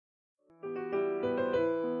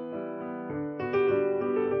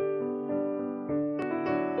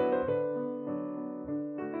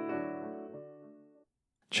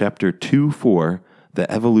Chapter 2.4, The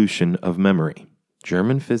Evolution of Memory.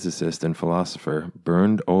 German physicist and philosopher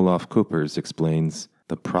Bernd Olaf Küppers explains,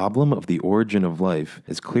 "The problem of the origin of life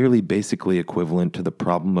is clearly basically equivalent to the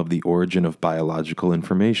problem of the origin of biological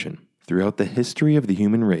information. Throughout the history of the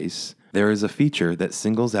human race, there is a feature that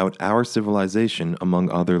singles out our civilization among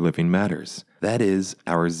other living matters. That is,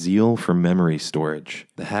 our zeal for memory storage.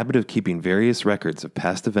 The habit of keeping various records of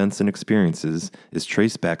past events and experiences is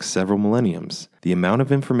traced back several millenniums. The amount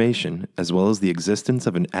of information, as well as the existence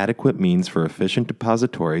of an adequate means for efficient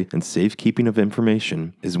depository and safekeeping of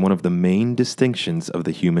information, is one of the main distinctions of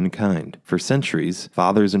the humankind. For centuries,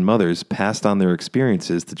 fathers and mothers passed on their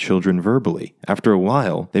experiences to children verbally. After a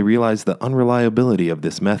while, they realized the unreliability of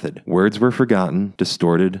this method. Words were forgotten,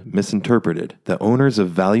 distorted, misinterpreted. The owners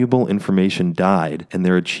of valuable information died, and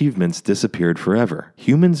their achievements disappeared forever.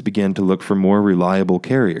 Humans began to look for more reliable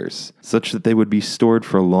carriers, such that they would be stored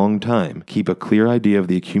for a long time, keep a clear idea of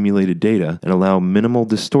the accumulated data, and allow minimal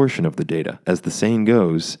distortion of the data. As the saying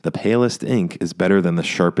goes, the palest ink is better than the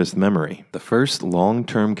sharpest memory. The first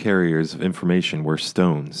long-term carriers of information were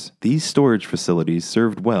stones. These storage facilities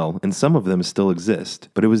served well, and some of them still exist,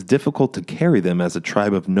 but it was difficult to carry them as a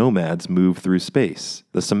tribe of nomads moved through space.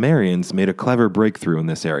 The Sumerians made a clever breakthrough in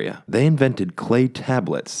this area. They invented clay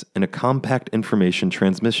tablets and a compact information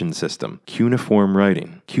transmission system, cuneiform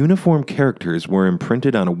writing. Cuneiform characters were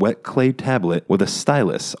imprinted on a wet clay tablet with a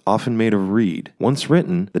stylus, often made of reed. Once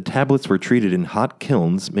written, the tablets were treated in hot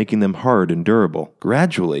kilns, making them hard and durable.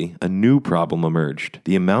 Gradually, a new problem emerged.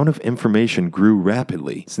 The amount of information grew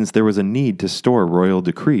rapidly, since there was a need to store royal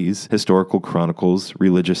decrees, historical chronicles,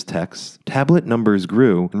 religious texts. Tablet numbers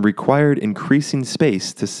grew and required increasing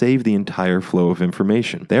space to save the entire flow of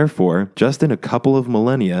information. Therefore, just in a couple of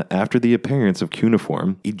millennia after the appearance of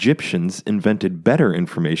cuneiform, Egyptians invented better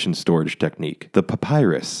information storage technique, the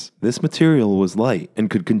papyrus. This material was light and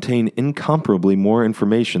could contain incomparably more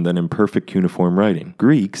information than imperfect cuneiform writing.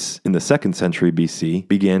 Greeks, in the 2nd century BC,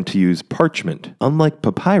 began to use parchment. Unlike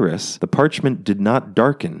papyrus, the parchment did not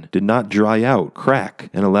darken, did not dry out, crack,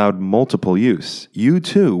 and allowed multiple use. You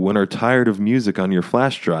too, when are tired of music on your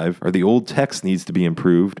flash drive, or the old text needs to be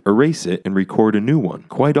improved, erase it and record a new one.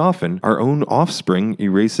 Quite often, our own offspring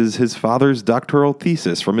erases his father's doctoral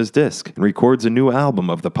thesis from his disk and records a new album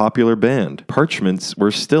of the popular band. Parchments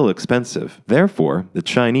were still expensive. Therefore, the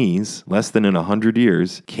Chinese, less than in 100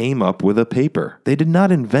 years, came up with a paper. They did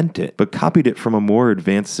not invent it, but copied it from a more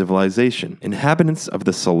advanced civilization. Inhabitants of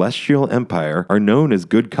the Celestial Empire are known as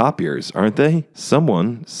good copiers, aren't they?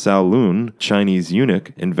 Someone, Cao Lun, Chinese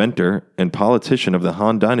eunuch, inventor, and politician of the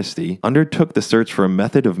Han Dynasty, undertook the search for a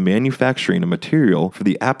method of manufacturing a material for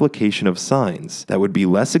the application of signs that would be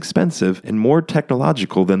less expensive and more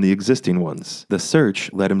technological than the existing ones. The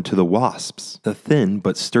search led him to the wasps. The thin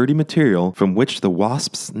but sturdy material from which the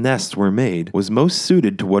wasps' nests were made was most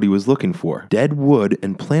suited to what he was looking for. Dead wood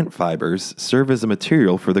and plant fibers serve as a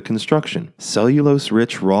material for the construction.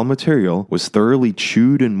 Cellulose-rich raw material was thoroughly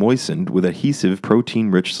chewed and moistened with adhesive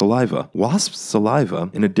protein-rich saliva. Wasp saliva,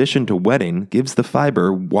 in addition to wetting, gives the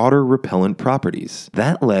fiber water-repellent properties.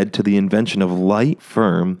 That led to the invention of light,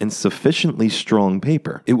 firm, and sufficiently strong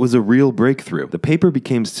paper. It was a real breakthrough. The paper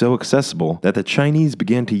became so accessible that the Chinese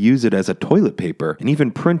began to use it as a toilet paper and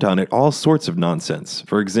even print on it all sorts of nonsense.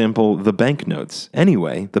 For example, the banknotes.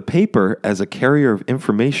 Anyway, the paper as a carrier of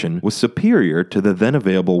information was superior to the then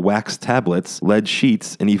available wax tablets, lead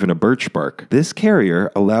sheets, and even a birch bark. This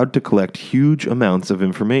carrier allowed to collect huge amounts of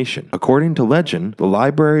information. According to legend, the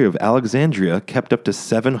Library of Alexandria kept up to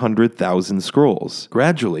 700,000 scrolls.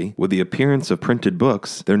 Gradually, with the appearance of printed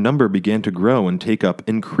books, their number began to grow and take up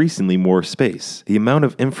increasingly more space. The amount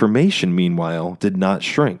of information, meanwhile, did not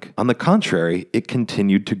shrink. On the contrary, it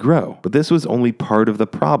continued to grow. But this was only part of the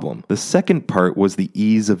problem. The second part was the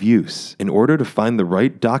ease of use. In order to find the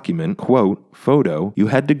right document, quote, photo, you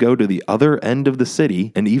had to go to the other end of the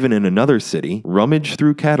city, and even in another city, rummage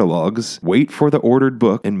through catalogs, wait for the ordered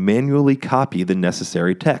book, and manually copy the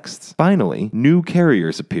necessary texts. Finally, new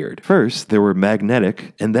carriers appeared. First, there were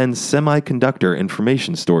magnetic, and then semiconductor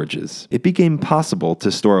information storages. It became possible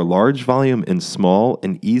to store a large volume in small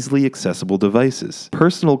and easily accessible devices.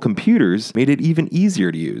 Personal computers made it even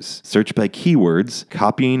easier to use. Search by keywords,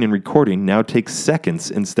 copying and recording now takes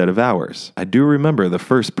seconds instead of hours. I do remember the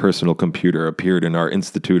first personal computer appeared in our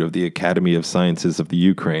Institute of the Academy of Sciences of the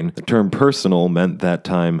Ukraine. The term personal meant that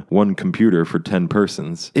time one computer for 10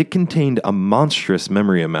 persons. It contained a monstrous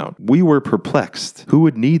memory amount. We were perplexed. Who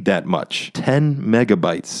would need that much? 10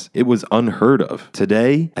 megabytes. It was unheard of.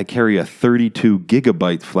 Today, I carry a 32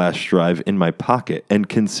 gigabyte flash drive in my pocket and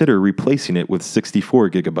consider replacing it with 64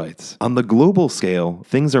 gigabytes. On the global scale,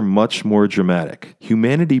 things are much more dramatic.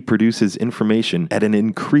 Humanity produces information at an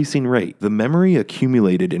increasing rate. The memory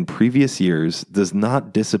accumulated in previous years does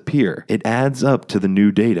not disappear. It adds up to the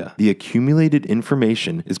new data. The accumulated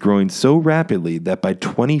information is growing so rapidly that by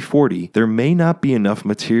 2040, there may not be enough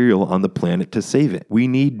material on the planet to save it. We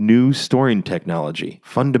need new storing technology,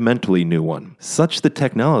 fundamentally new one. Such the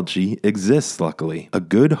technology exists, luckily. A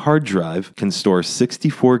good hard drive can store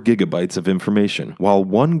 64 gigabytes of information, while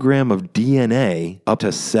 1 gram of DNA up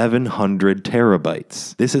to 700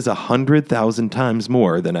 terabytes. This is 100,000 times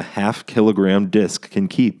more than a half-kilogram disk can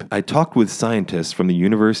keep. I talked with scientists from the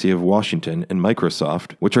University of Washington and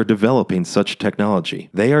Microsoft, which are developing such technology.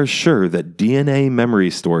 They are sure that DNA memory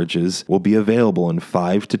storages will be available in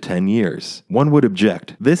 5 to 10 years. One would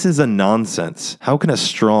object, this is a nonsense. How can a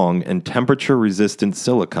strong and temperature-resistant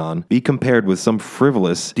silicon be compared with some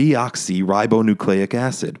frivolous deoxyribonucleic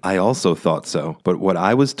acid? I also thought so, but what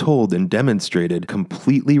I was told and demonstrated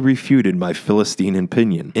completely refuted my Philistine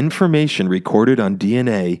opinion. Information recorded on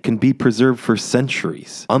DNA can be preserved for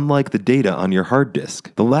centuries, unlike the data on your hard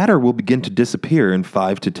disk. The latter will begin to disappear in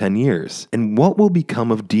 5 to 10 years. And what will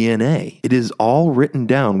become of DNA? It is all written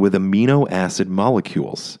down with amino acid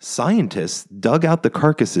molecules. Scientists dug out the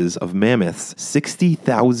carcasses of mammoths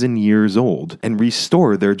 60,000 years old and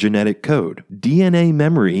restore their genetic code. DNA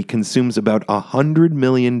memory consumes about 100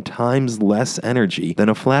 million times less energy than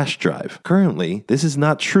a flash drive. Currently, this is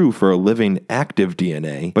not true for a living active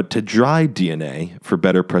DNA, but to dry DNA for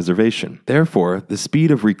better preservation. Therefore, the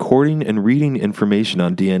speed of recording and reading information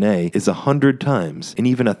on DNA is 100 times and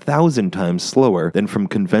even 1,000 times slower than from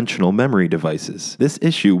conventional memory devices. This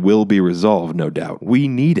issue will be resolved, no doubt. We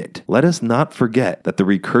need it. Let us not forget that the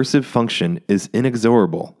recursive function is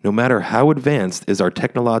inexorable. No matter how advanced is our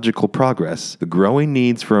technological progress, the growing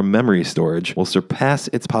needs for a memory storage will surpass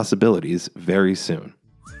its possibilities very soon.